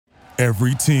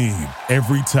Every team,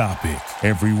 every topic,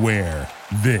 everywhere.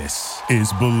 This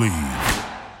is Believe.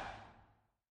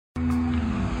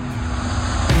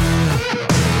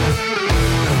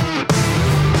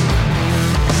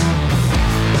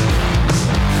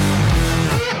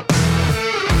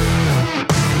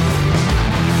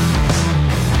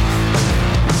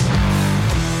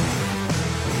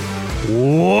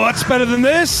 What's better than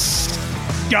this?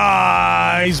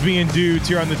 Guys being dudes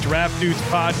here on the Draft Dudes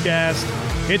podcast.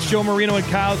 It's Joe Marino and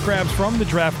Kyle Krabs from the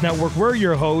Draft Network. We're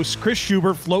your hosts. Chris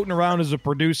Schubert floating around as a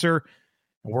producer.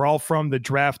 We're all from the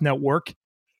Draft Network.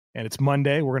 And it's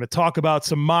Monday. We're going to talk about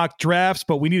some mock drafts,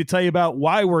 but we need to tell you about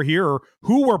why we're here or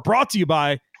who we're brought to you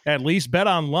by, at least Bet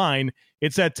Online.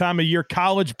 It's that time of year.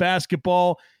 College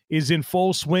basketball is in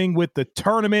full swing with the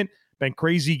tournament. Been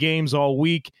crazy games all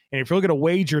week. And if you're looking to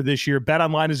wager this year,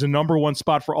 BetOnline is the number one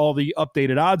spot for all the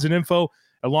updated odds and info,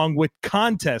 along with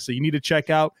contests that you need to check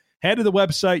out. Head to the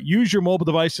website, use your mobile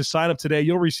device to sign up today.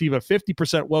 You'll receive a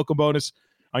 50% welcome bonus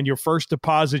on your first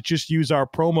deposit. Just use our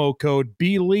promo code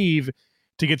BELIEVE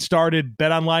to get started.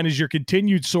 BetOnline is your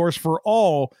continued source for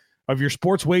all of your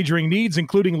sports wagering needs,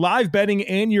 including live betting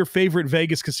and your favorite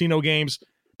Vegas casino games.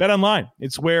 BetOnline,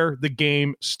 it's where the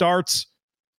game starts.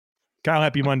 Kyle,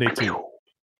 happy Monday to you.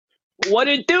 What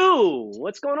it do?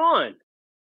 What's going on?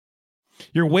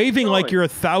 You're waving like you're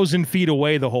 1,000 feet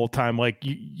away the whole time. Like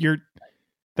you're.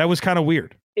 That was kind of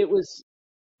weird. It was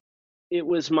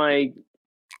my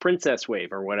princess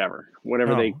wave or whatever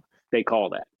they call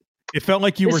that. It felt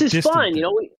like you were distant. This is fun, you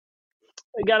know.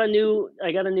 I got a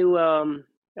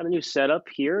new setup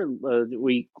here.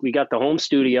 We got the home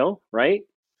studio, right?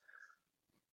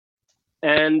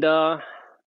 And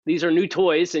these are new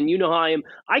toys, and you know how I am.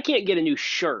 I can't get a new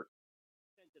shirt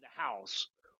into the house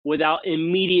without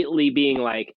immediately being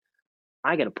like,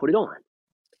 I got to put it on.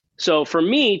 So for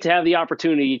me to have the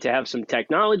opportunity to have some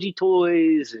technology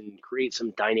toys and create some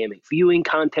dynamic viewing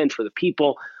content for the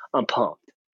people, I'm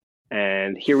pumped.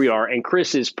 And here we are. And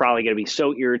Chris is probably going to be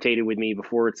so irritated with me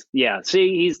before it's,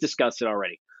 he's discussed it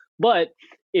already. But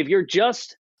if you're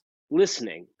just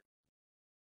listening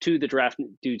to the Draft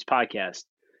Dudes podcast,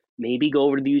 maybe go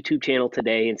over to the YouTube channel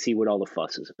today and see what all the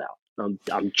fuss is about.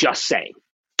 I'm just saying.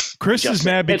 Chris is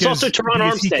mad because, it's also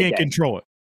because he can't control it.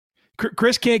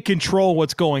 Chris can't control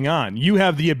what's going on. You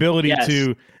have the ability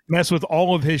to mess with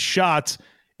all of his shots,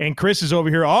 and Chris is over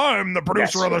here. I'm the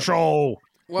producer of the show,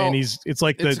 and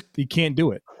he can't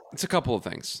do it. It's a couple of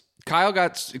things. Kyle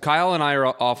and I are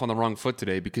off on the wrong foot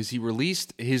today because he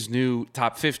released his new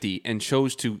top 50 and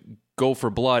chose to go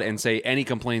for blood and say any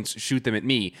complaints, shoot them at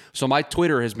me. So my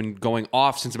Twitter has been going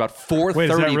off since about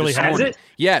 4:30 this morning.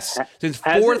 Yes, since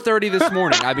 4:30 this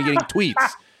morning, I've been getting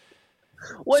tweets.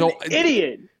 What an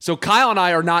idiot. So Kyle and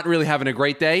I are not really having a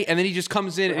great day, and then he just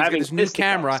comes in and he's got this new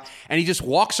camera, and he just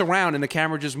walks around, and the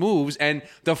camera just moves, and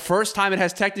the first time it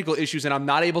has technical issues, and I'm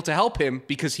not able to help him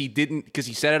because he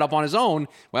set it up on his own,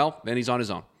 well, then he's on his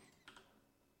own.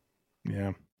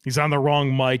 Yeah. He's on the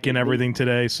wrong mic and everything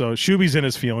today, so Shuby's in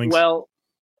his feelings. Well,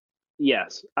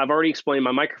 yes. I've already explained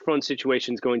my microphone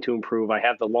situation is going to improve. I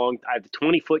have the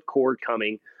 20-foot cord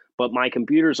coming, but my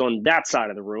computer's on that side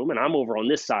of the room, and I'm over on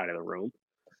this side of the room.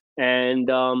 And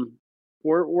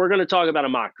we're going to talk about a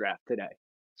mock draft today.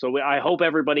 So I hope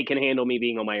everybody can handle me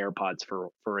being on my AirPods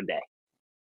for a day.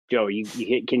 Joe,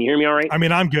 can you hear me all right? I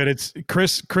mean, I'm good. It's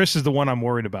Chris is the one I'm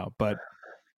worried about, but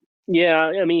yeah,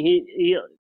 I mean, he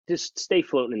just stay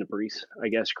floating in the breeze, I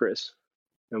guess, Chris,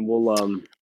 and we'll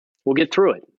get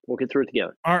through it. We'll get through it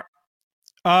together. All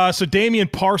right. So Damian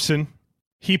Parson,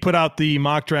 he put out the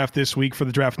mock draft this week for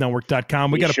the draftnetwork.com.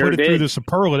 We got to put it through the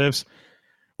superlatives.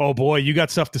 Oh, boy, you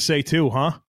got stuff to say too,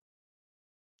 huh?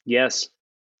 Yes.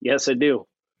 Yes, I do.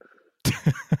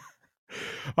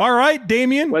 All right,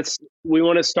 Damian. We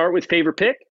want to start with favorite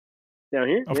pick down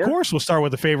here? Of course, we'll start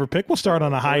with a favorite pick. We'll start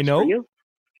on a high note. Would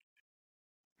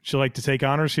you like to take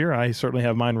honors here? I certainly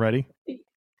have mine ready.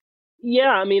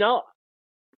 Yeah, I mean,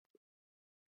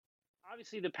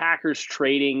 obviously the Packers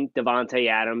trading Davante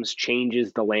Adams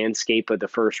changes the landscape of the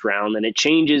first round, and it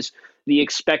changes the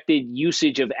expected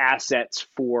usage of assets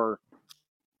for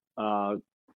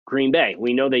Green Bay.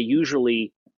 We know they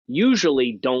usually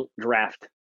don't draft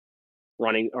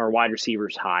running or wide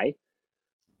receivers high,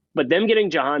 but them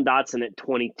getting Jahan Dotson at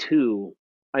 22,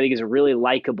 I think is a really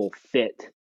likable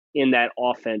fit in that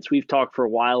offense. We've talked for a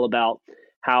while about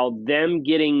how them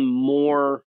getting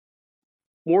more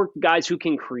guys who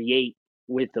can create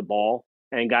with the ball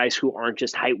and guys who aren't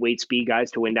just height, weight, speed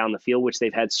guys to win down the field, which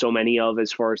they've had so many of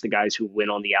as far as the guys who win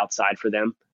on the outside for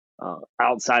them,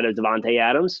 outside of Davante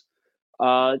Adams.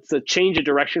 It's a change of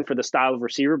direction for the style of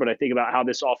receiver, but I think about how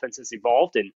this offense has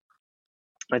evolved, and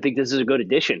I think this is a good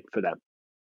addition for them.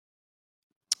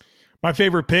 My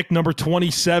favorite pick, number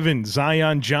 27,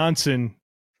 Zion Johnson,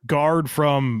 guard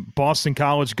from Boston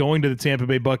College, going to the Tampa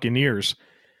Bay Buccaneers.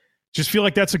 Just feel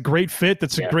like that's a great fit.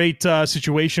 That's a great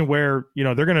situation where,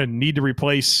 they're going to need to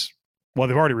replace, well,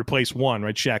 they've already replaced one,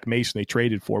 right? Shaq Mason they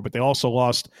traded for, but they also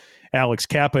lost Alex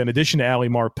Kappa in addition to Ali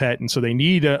Marpet, and so they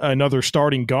need another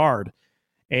starting guard.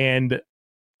 And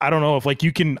I don't know if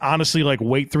you can honestly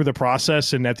wait through the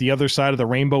process, and at the other side of the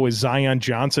rainbow is Zion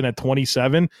Johnson at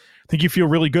 27. I think you feel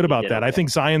really good about that. I think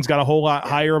Zion's got a whole lot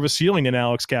higher of a ceiling than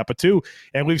Alex Kappa too.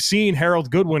 And we've seen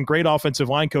Harold Goodwin, great offensive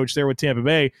line coach there with Tampa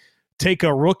Bay, take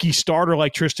a rookie starter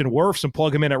like Tristan Wirfs and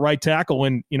plug him in at right tackle,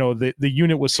 and the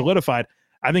unit was solidified.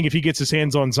 I think if he gets his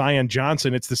hands on Zion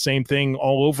Johnson, it's the same thing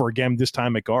all over again, this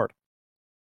time at guard.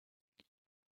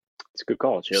 It's a good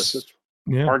call, Joseph.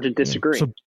 Yeah. Hard to disagree.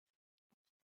 So,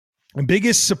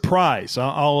 biggest surprise,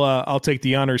 I'll take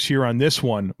the honors here on this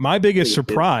one. My biggest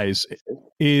surprise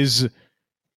is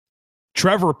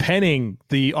Trevor Penning,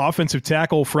 the offensive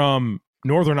tackle from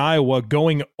Northern Iowa,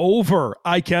 going over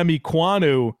Ikem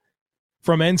Ekwonu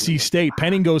from NC State.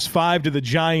 Penning goes 5 to the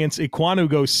Giants. Ekwonu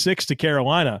goes 6 to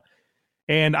Carolina.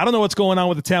 And I don't know what's going on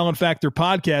with the Talent Factor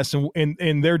podcast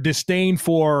and their disdain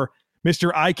for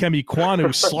Mr. Ikem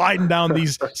Ekwonu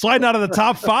sliding out of the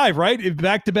top 5, right?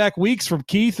 Back-to-back weeks from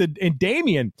Keith and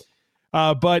Damian.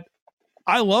 But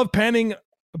I love Penning,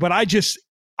 but I guess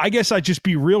I'd just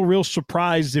be real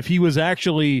surprised if he was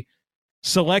actually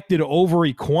selected over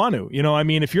Ekwonu.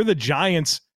 If you're the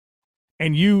Giants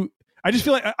and I just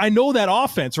feel like I know that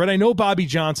offense, right? I know Bobby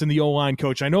Johnson, the O-line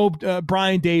coach. I know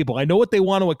Brian Dable. I know what they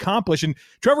want to accomplish. And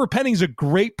Trevor Penning's a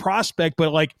great prospect,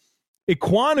 but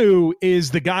Ekwonu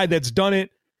is the guy that's done it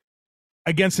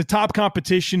against the top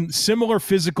competition, similar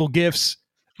physical gifts.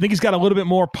 I think he's got a little bit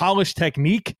more polished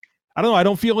technique. I don't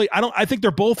know. I think they're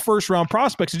both first round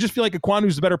prospects. I just feel like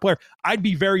Ekwonu's the better player. I'd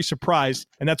be very surprised,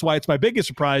 and that's why it's my biggest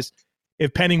surprise,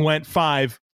 if Penning went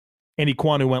 5 and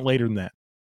Ekwonu went later than that.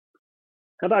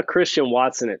 How about Christian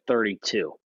Watson at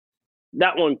 32?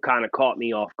 That one kind of caught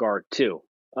me off guard too.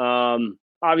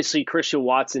 Obviously, Christian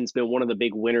Watson's been one of the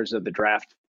big winners of the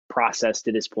draft process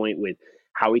to this point, with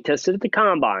how he tested at the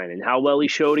combine and how well he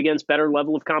showed against better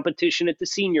level of competition at the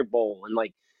Senior Bowl. And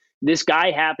this guy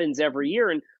happens every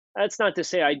year. And that's not to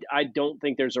say I don't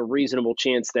think there's a reasonable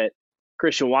chance that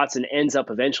Christian Watson ends up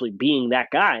eventually being that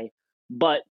guy.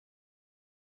 But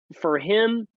for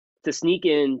him to sneak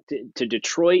in to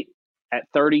Detroit at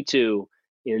 32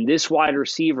 in this wide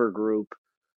receiver group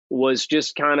was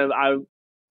just kind of, I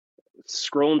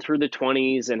scrolling through the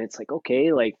 20s, and it's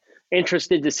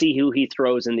interested to see who he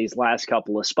throws in these last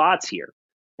couple of spots here.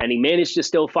 And he managed to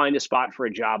still find a spot for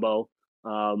Ajabo,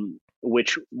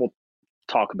 which we'll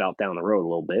talk about down the road a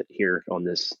little bit here on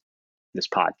this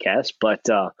podcast. But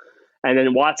and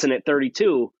then Watson at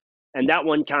 32, and that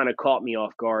one kind of caught me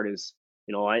off guard.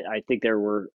 I think there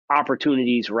were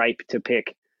opportunities ripe to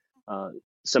pick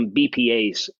some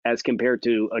BPAs as compared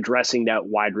to addressing that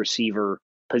wide receiver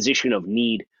position of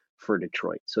need for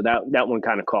Detroit. So that one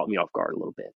kind of caught me off guard a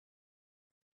little bit.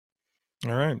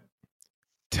 All right.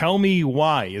 Tell me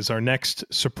why is our next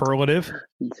superlative.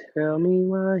 Tell me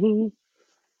why.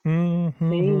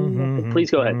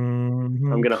 Please go ahead.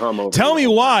 I'm going to hum over. Tell me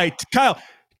why,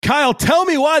 Kyle, tell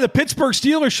me why the Pittsburgh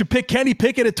Steelers should pick Kenny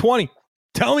Pickett at 20.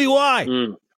 Tell me why.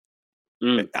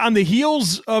 On the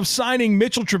heels of signing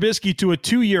Mitchell Trubisky to a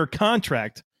 2-year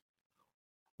contract,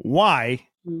 why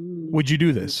would you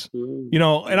do this?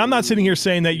 And I'm not sitting here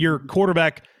saying that your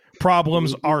quarterback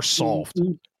problems are solved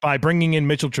by bringing in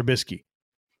Mitchell Trubisky.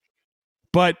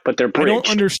 But they're bridged. I don't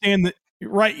understand that.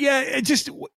 Right. Yeah.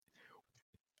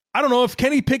 I don't know if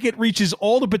Kenny Pickett reaches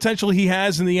all the potential he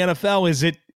has in the NFL.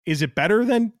 Is it better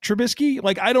than Trubisky?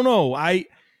 I don't know. I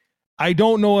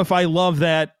don't know if I love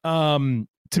that.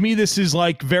 To me, this is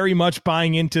very much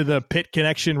buying into the Pitt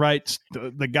connection, right?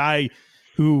 The guy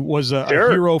who was a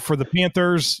hero for the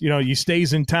Panthers, he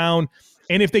stays in town.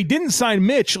 And if they didn't sign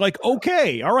Mitch,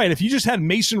 okay, all right, if you just had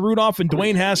Mason Rudolph and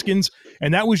Dwayne Haskins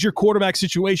and that was your quarterback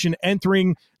situation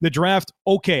entering the draft,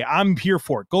 okay, I'm here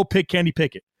for it. Go pick Kenny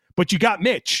Pickett. But you got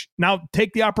Mitch. Now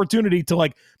take the opportunity to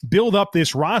build up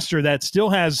this roster that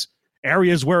still has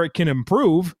areas where it can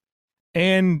improve.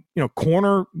 And,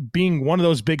 corner being one of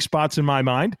those big spots in my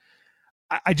mind.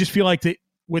 I just feel like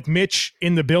with Mitch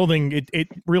in the building, it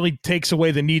really takes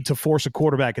away the need to force a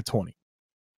quarterback at 20.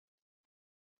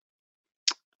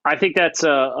 I think that's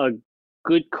a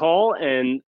good call,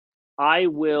 and I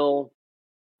will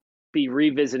be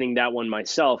revisiting that one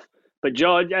myself. But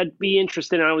Joe, I'd be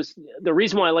interested. The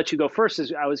reason why I let you go first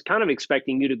is I was kind of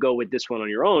expecting you to go with this one on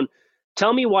your own,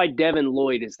 Tell me why Devin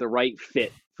Lloyd is the right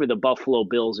fit for the Buffalo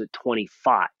Bills at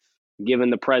 25, given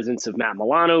the presence of Matt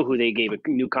Milano, who they gave a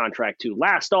new contract to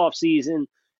last offseason,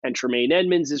 and Tremaine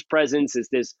Edmonds' presence. Is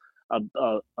this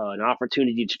an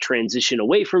opportunity to transition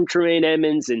away from Tremaine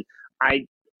Edmonds? And I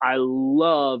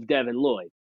love Devin Lloyd,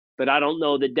 but I don't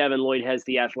know that Devin Lloyd has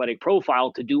the athletic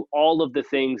profile to do all of the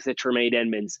things that Tremaine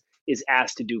Edmonds is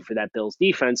asked to do for that Bills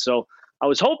defense. So I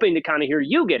was hoping to kind of hear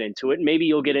you get into it. Maybe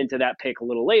you'll get into that pick a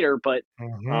little later, but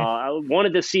I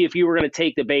wanted to see if you were going to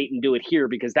take the bait and do it here,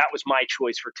 because that was my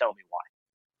choice for Tell Me Why.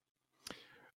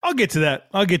 I'll get to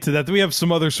that. We have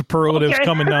some other superlatives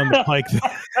coming down the pike.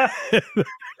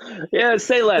 Yeah,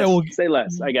 say less. Say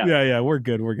less. I got it. Yeah, we're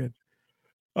good.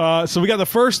 So we got the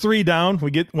first three down.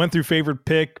 We went through favorite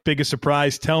pick, biggest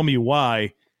surprise, Tell Me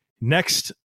Why.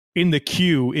 Next in the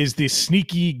queue is the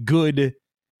sneaky good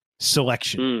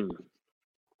selection.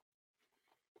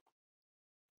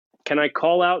 Can I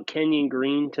call out Kenyon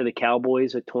Green to the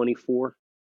Cowboys at 24?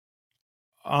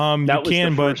 You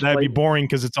can, but that'd be boring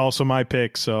because it's also my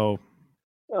pick. So,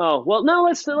 oh well, no.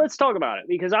 Let's talk about it,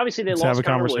 because obviously they lost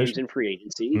Connor Williams in free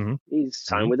agency. Mm-hmm. He's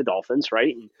signed with the Dolphins,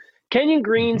 right? And Kenyon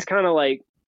Green's kind of like,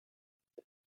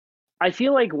 I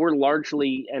feel like we're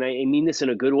largely, and I mean this in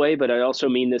a good way, but I also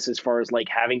mean this as far as like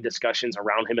having discussions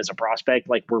around him as a prospect.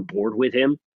 Like, we're bored with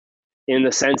him in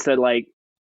the sense that, like,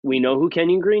 we know who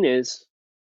Kenyon Green is.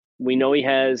 We know he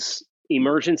has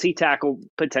emergency tackle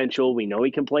potential. We know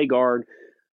he can play guard.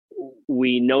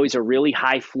 We know he's a really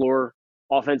high floor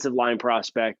offensive line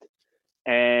prospect.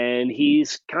 And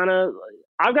he's kind of,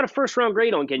 I've got a first round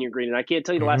grade on Kenyon Green, and I can't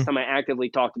tell you the last time I actively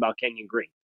talked about Kenyon Green,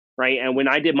 right? And when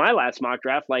I did my last mock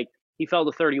draft, like, he fell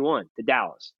to 31 to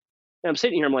Dallas. And I'm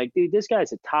sitting here, I'm like, dude, this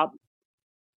guy's a top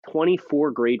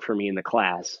 24 grade for me in the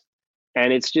class.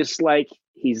 And it's just like,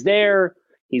 he's there.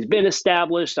 He's been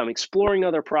established. I'm exploring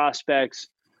other prospects.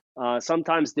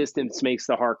 Sometimes distance makes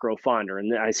the heart grow fonder.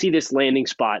 And I see this landing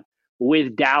spot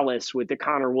with Dallas, with the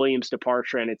Connor Williams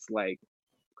departure, and it's like,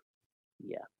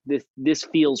 yeah, this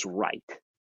feels right.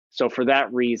 So for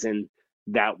that reason,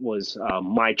 that was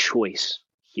my choice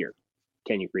here.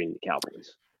 Kenyon Green and the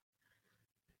Cowboys.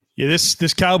 Yeah,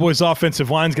 this Cowboys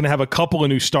offensive line is going to have a couple of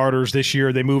new starters this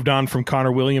year. They moved on from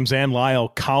Connor Williams and Lyle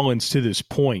Collins to this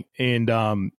point. And,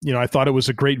 I thought it was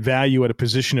a great value at a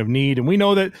position of need. And we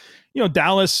know that,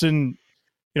 Dallas and,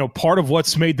 part of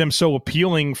what's made them so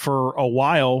appealing for a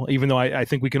while, even though I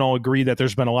think we can all agree that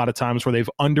there's been a lot of times where they've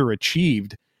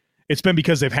underachieved, it's been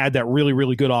because they've had that really,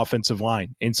 really good offensive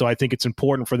line. And so I think it's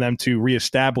important for them to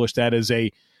reestablish that as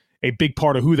a big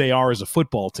part of who they are as a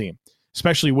football team,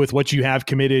 especially with what you have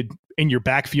committed in your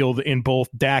backfield in both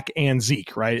Dak and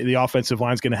Zeke, right? The offensive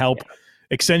line is going to help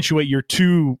accentuate your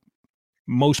two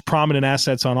most prominent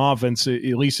assets on offense, at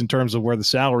least in terms of where the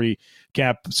salary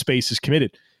cap space is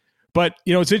committed. But,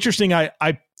 it's interesting. I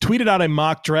tweeted out a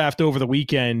mock draft over the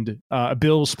weekend, a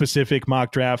Bills-specific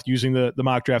mock draft using the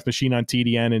mock draft machine on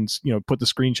TDN, and, put the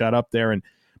screenshot up there. And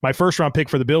my first-round pick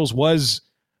for the Bills was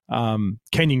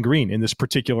Kenyon Green in this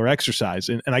particular exercise.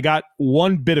 And I got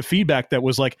one bit of feedback that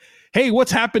was like, hey,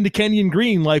 what's happened to Kenyon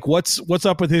Green? Like, what's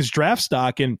up with his draft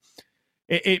stock? And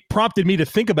it prompted me to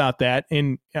think about that.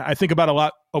 And I think about a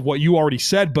lot of what you already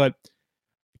said, but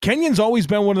Kenyon's always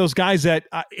been one of those guys that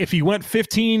if he went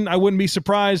 15, I wouldn't be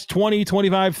surprised, 20,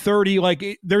 25, 30.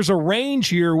 Like, there's a range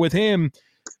here with him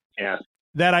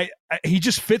that he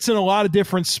just fits in a lot of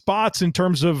different spots in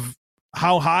terms of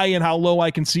how high and how low I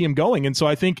can see him going. And so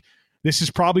I think this is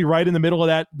probably right in the middle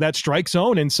of that strike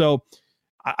zone. And so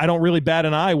I don't really bat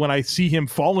an eye when I see him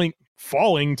falling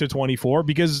to 24,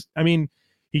 because, I mean,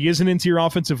 he is an interior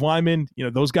offensive lineman.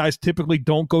 Those guys typically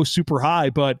don't go super high,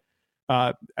 but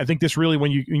I think this really,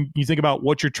 when you think about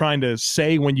what you're trying to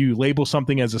say when you label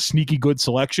something as a sneaky good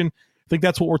selection, I think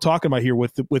that's what we're talking about here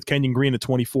with Kenyon Green at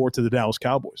 24 to the Dallas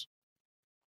Cowboys.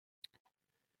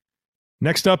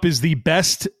 Next up is the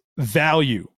best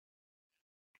value.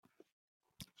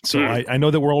 So I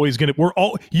know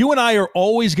that you and I are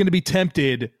always going to be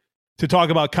tempted to talk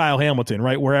about Kyle Hamilton,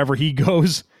 right? Wherever he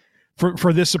goes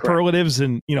for this superlatives.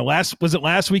 Correct. And,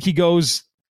 last week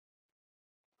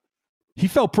he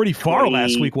fell pretty far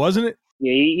last week, wasn't it?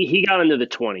 Yeah, he got into the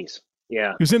 20s.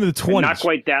 Yeah. He was into the 20s. And not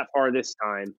quite that far this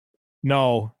time.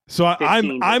 No. So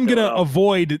I'm going to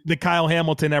avoid the Kyle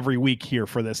Hamilton every week here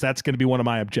for this. That's going to be one of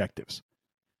my objectives.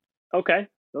 Okay.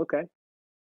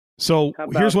 So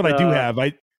here's what I do have.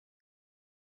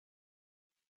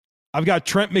 I've got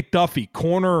Trent McDuffie,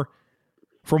 corner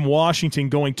from Washington,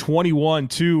 going 21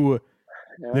 to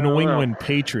the New England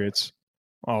Patriots.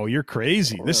 Oh, you're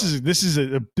crazy. This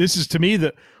is to me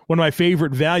one of my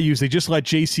favorite values. They just let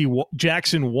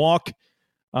Jackson walk.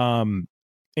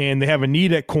 and they have a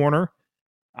need at corner.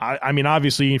 I mean,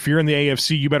 obviously, if you're in the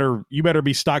AFC, you better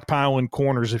be stockpiling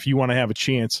corners if you want to have a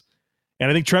chance. And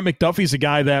I think Trent McDuffie's a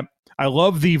guy that I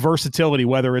love the versatility,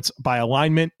 whether it's by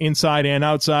alignment, inside and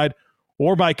outside,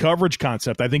 or by coverage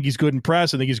concept. I think he's good in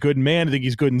press. I think he's good in man. I think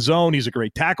he's good in zone. He's a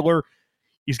great tackler.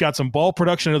 He's got some ball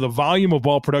production. The volume of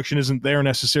ball production isn't there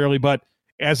necessarily, but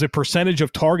as a percentage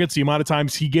of targets, the amount of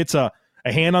times he gets a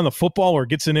hand on the football or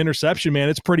gets an interception, man,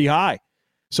 it's pretty high.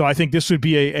 So I think this would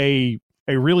be a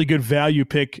really good value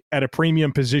pick at a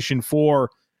premium position for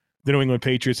the New England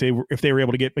Patriots if they were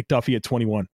able to get McDuffie at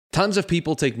 21. Tons of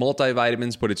people take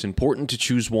multivitamins, but it's important to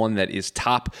choose one that is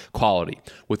top quality.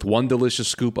 With one delicious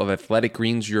scoop of Athletic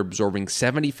Greens, you're absorbing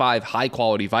 75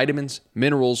 high-quality vitamins,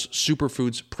 minerals,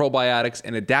 superfoods, probiotics,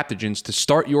 and adaptogens to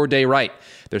start your day right.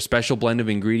 Their special blend of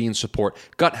ingredients support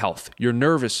gut health, your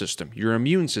nervous system, your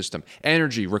immune system,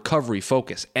 energy, recovery,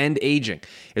 focus, and aging.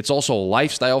 It's also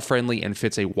lifestyle-friendly and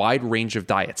fits a wide range of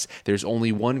diets. There's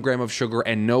only 1 gram of sugar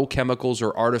and no chemicals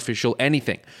or artificial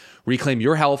anything. Reclaim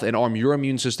your health and arm your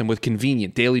immune system with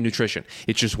convenient daily nutrition.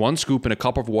 It's just 1 scoop in a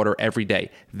cup of water every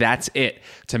day. That's it.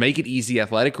 To make it easy,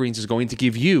 Athletic Greens is going to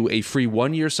give you a free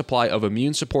 1-year supply of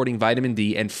immune-supporting vitamin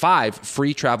D and 5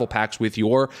 free travel packs with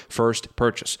your first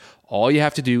purchase. All you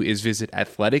have to do is visit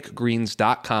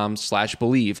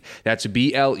athleticgreens.com/believe. That's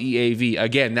BLEAV.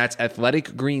 Again, that's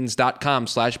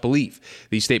athleticgreens.com/believe.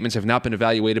 These statements have not been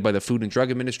evaluated by the Food and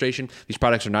Drug Administration. These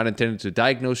products are not intended to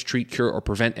diagnose, treat, cure, or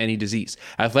prevent any disease.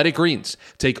 Athletic Greens,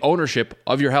 take ownership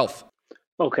of your health.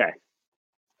 Okay.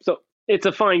 So it's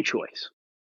a fine choice.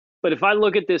 But if I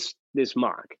look at this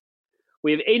mock,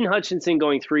 we have Aiden Hutchinson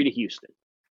going 3 to Houston.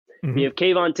 Mm-hmm. We have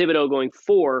Kayvon Thibodeau going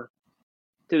 4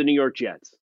 to the New York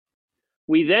Jets.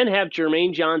 We then have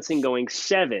Jermaine Johnson going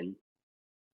 7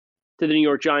 to the New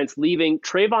York Giants, leaving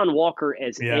Trayvon Walker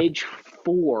as edge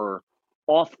 4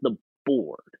 off the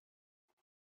board.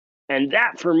 And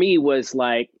that for me was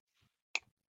like,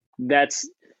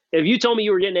 if you told me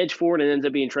you were getting edge 4 and it ends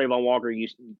up being Trayvon Walker, you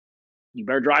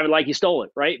better drive it like you stole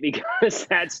it, right? Because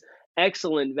that's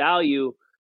excellent value.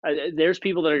 There's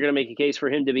people that are going to make a case for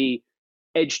him to be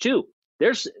edge 2.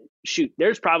 There's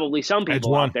probably some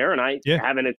people out there, and I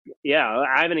haven't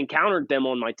encountered them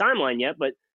on my timeline yet,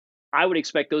 but I would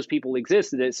expect those people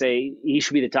exist that say he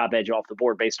should be the top edge off the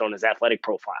board based on his athletic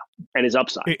profile and his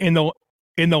upside. In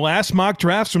the last mock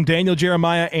drafts from Daniel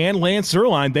Jeremiah and Lance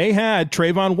Zierlein, they had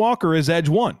Trayvon Walker as edge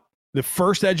 1, the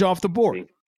first edge off the board.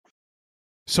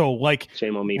 So, like,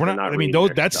 shame on me for not I mean,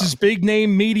 that's as big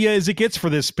name media as it gets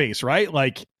for this space, right?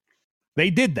 Like,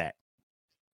 they did that.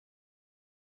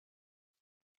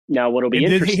 Now, what'll be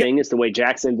interesting is the way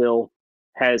Jacksonville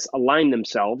has aligned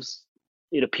themselves.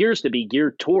 It appears to be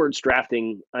geared towards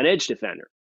drafting an edge defender.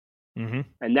 Mm-hmm.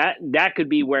 And that could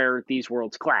be where these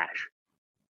worlds clash.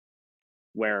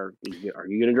 Where are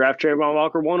you going to draft Trayvon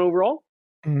Walker 1 overall?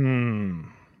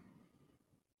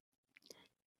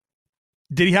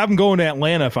 Did he have him going to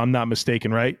Atlanta, if I'm not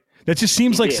mistaken, right? That just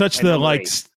seems like such the, like,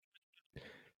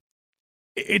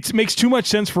 it makes too much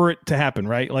sense for it to happen,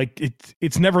 right? Like,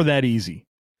 it's never that easy.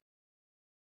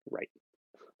 Right.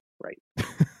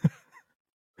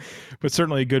 But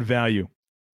certainly a good value.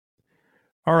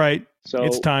 All right. So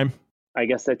it's time. I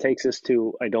guess that takes us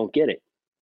to I don't get it.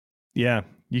 Yeah.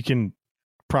 You can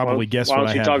probably guess what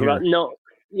I have talk here. About, no.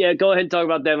 Yeah, go ahead and talk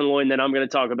about Devin Lloyd, and then I'm going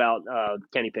to talk about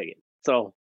Kenny Pickett.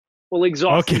 So we'll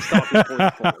exhaust these talking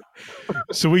points forward.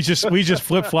 So we just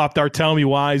flip-flopped our tell me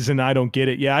whys, and I don't get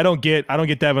it. Yeah, I don't get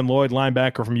Devin Lloyd,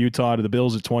 linebacker from Utah, to the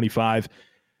Bills at 25.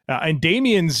 And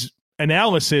Damian's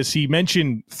analysis, he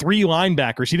mentioned 3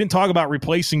 linebackers. He didn't talk about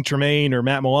replacing Tremaine or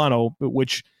Matt Milano,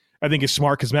 which I think is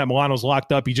smart because Matt Milano's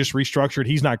locked up. He just restructured.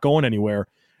 He's not going anywhere.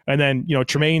 And then,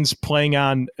 Tremaine's playing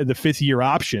on the 5th-year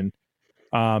option.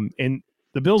 And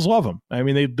the Bills love him. I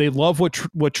mean, they love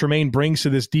what Tremaine brings to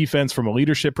this defense from a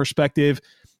leadership perspective.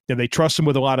 They trust him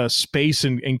with a lot of space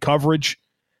and coverage.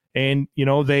 And,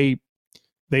 they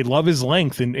love his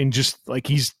length and just like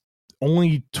he's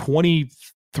only 23.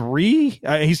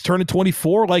 He's turning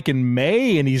 24 like in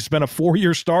May, and he's been a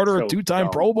 4-year starter, a 2-time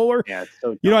Pro Bowler. Yeah,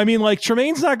 so I mean, like,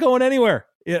 Tremaine's not going anywhere.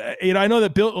 I know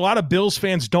that a lot of Bills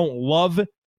fans don't love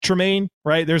Tremaine,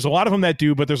 right? There's a lot of them that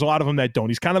do, but there's a lot of them that don't.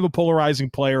 He's kind of a polarizing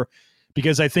player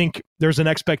because I think there's an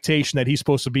expectation that he's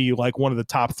supposed to be like one of the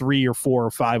top 3 or 4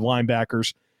 or 5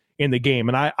 linebackers in the game.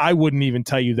 And I wouldn't even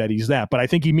tell you that he's that, but I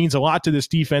think he means a lot to this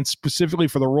defense, specifically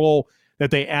for the role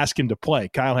that they ask him to play.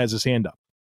 Kyle has his hand up.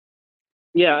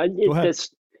 Yeah,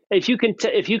 if you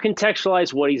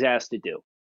contextualize what he's asked to do,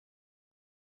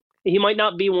 he might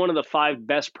not be one of the 5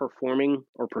 best performing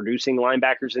or producing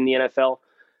linebackers in the NFL,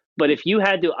 But if you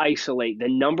had to isolate the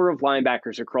number of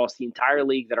linebackers across the entire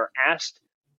league that are asked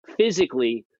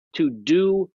physically to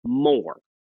do more,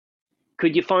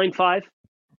 could you find 5?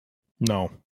 No.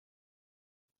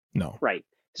 Right.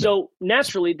 So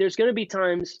naturally, there's going to be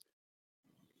times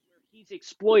where he's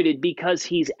exploited because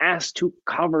he's asked to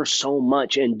cover so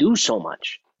much and do so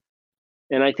much.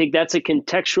 And I think that's a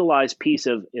contextualized piece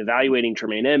of evaluating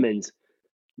Tremaine Edmunds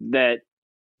that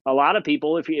a lot of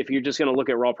people, if you're just going to look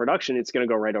at raw production, it's going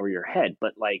to go right over your head.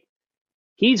 But like,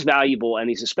 he's valuable, and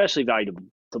he's especially valuable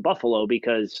to Buffalo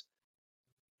because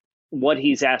what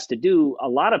he's asked to do, a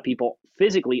lot of people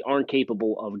physically aren't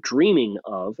capable of dreaming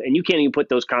of, and you can't even put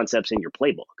those concepts in your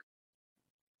playbook.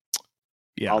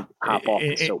 Yeah, I'll hop off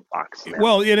the soapbox now.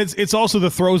 Well, it's also the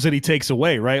throws that he takes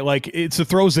away, right? Like, it's the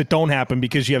throws that don't happen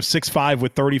because you have 6'5"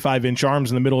 with 35-inch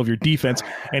arms in the middle of your defense,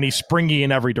 and he's springy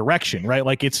in every direction, right?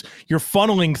 Like, you're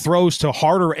funneling throws to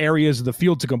harder areas of the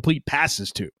field to complete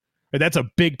passes to. That's a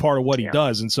big part of what he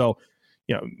does, and so,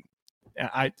 you know,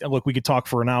 look, we could talk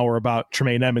for an hour about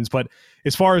Tremaine Edmunds, but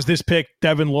as far as this pick,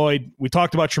 Devin Lloyd, we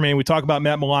talked about Tremaine, we talked about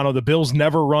Matt Milano. The Bills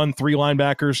never run 3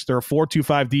 linebackers. They're a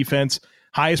 4-2-5 defense.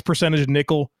 Highest percentage of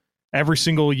nickel every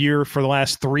single year for the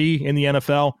last 3 in the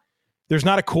NFL. There's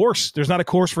not a course. There's not a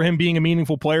course for him being a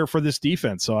meaningful player for this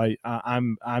defense. So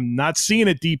I'm not seeing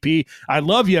it, DP. I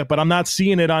love you, but I'm not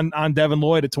seeing it on Devin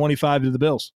Lloyd at 25 to the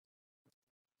Bills.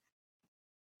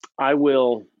 I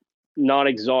will not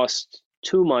exhaust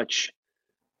too much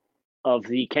of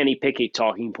the Kenny Pickett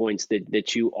talking points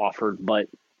that you offered, but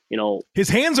you know, his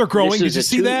hands are growing. Did you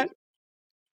see that?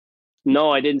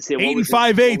 No, I didn't see it. 8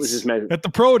 5/8 at the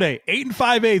pro day. 8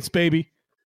 5/8, baby.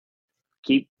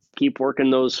 Keep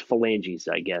working those phalanges,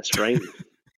 I guess, right?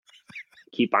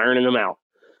 Keep ironing them out.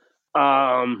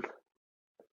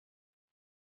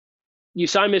 You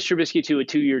signed Mr. Trubisky to a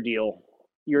 2-year deal.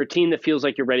 You're a team that feels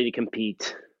like you're ready to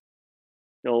compete.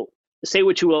 You know, say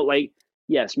what you will. Like,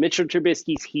 yes, Mitchell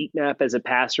Trubisky's heat map as a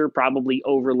passer probably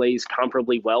overlays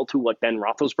comparably well to what Ben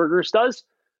Roethlisberger's does.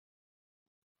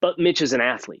 But Mitch is an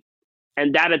athlete.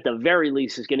 And that, at the very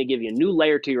least, is going to give you a new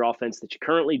layer to your offense that you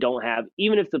currently don't have,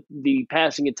 even if the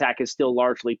passing attack is still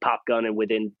largely pop gun and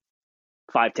within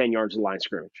 5-10 yards of the line of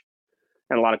scrimmage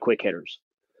and a lot of quick hitters.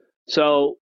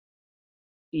 So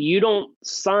you don't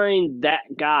sign that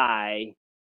guy,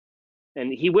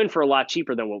 and he went for a lot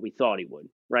cheaper than what we thought he would,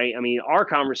 right? I mean, our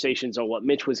conversations on what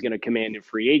Mitch was going to command in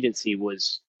free agency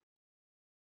was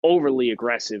overly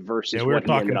aggressive versus what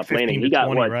he ended up landing. He got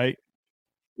 20, what, right?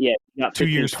 Yeah, he got 2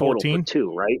 years, total 14, for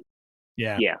 2, right?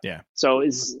 Yeah. So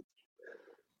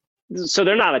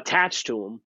they're not attached to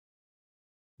him,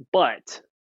 but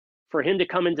for him to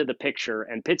come into the picture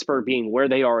and Pittsburgh being where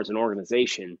they are as an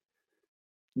organization,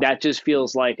 that just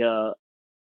feels like a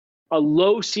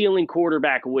low ceiling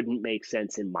quarterback wouldn't make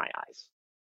sense in my eyes.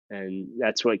 And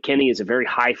that's what Kenny is, a very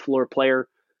high floor player,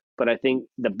 but I think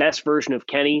the best version of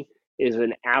Kenny is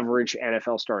an average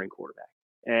NFL starting quarterback.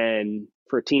 And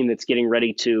for a team that's getting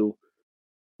ready to,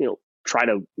 you know, try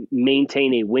to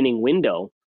maintain a winning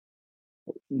window,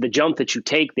 the jump that you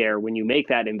take there when you make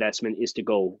that investment is to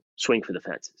go swing for the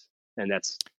fences. And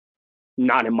that's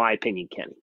not, in my opinion,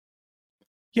 Kenny.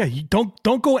 Yeah, you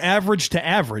don't go average to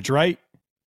average, right?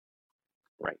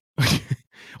 Right.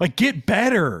 Like, get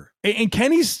better. And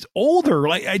Kenny's older.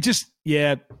 Like,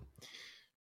 a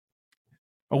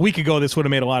week ago this would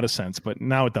have made a lot of sense, but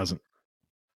now it doesn't.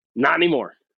 Not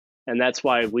anymore. And that's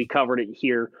why we covered it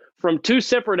here from 2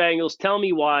 separate angles. Tell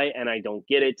me why, and I don't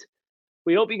get it.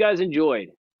 We hope you guys enjoyed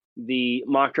the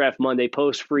Mock Draft Monday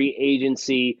post-free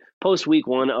agency, post-week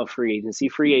 1 of free agency.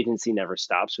 Free agency never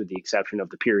stops, with the exception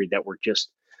of the period that we're just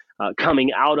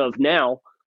coming out of now.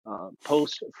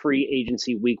 Post-free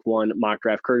agency week 1 mock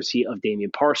draft, courtesy of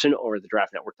Damian Parson over at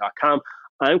thedraftnetwork.com.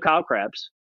 I'm Kyle Krabs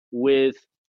with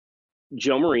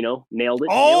Joe Marino. Nailed it.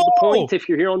 Nailed the point. If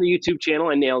you're here on the YouTube channel,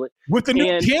 I nailed it. With the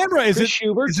new camera, Chris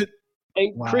Schubert.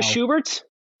 Wow. Chris Schubert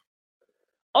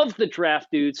of the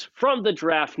Draft Dudes from the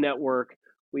Draft Network.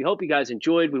 We hope you guys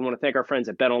enjoyed. We want to thank our friends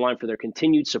at BetOnline for their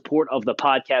continued support of the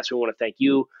podcast. We want to thank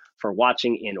you for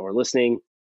watching and or listening.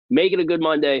 Make it a good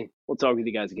Monday. We'll talk with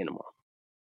you guys again tomorrow.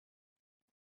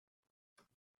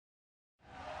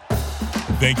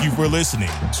 Thank you for listening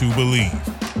to Believe.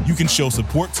 You can show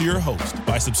support to your host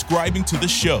by subscribing to the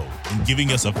show and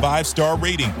giving us a 5-star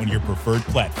rating on your preferred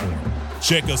platform.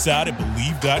 Check us out at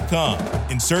Believe.com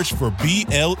and search for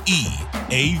BLEAV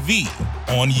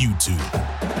on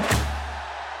YouTube.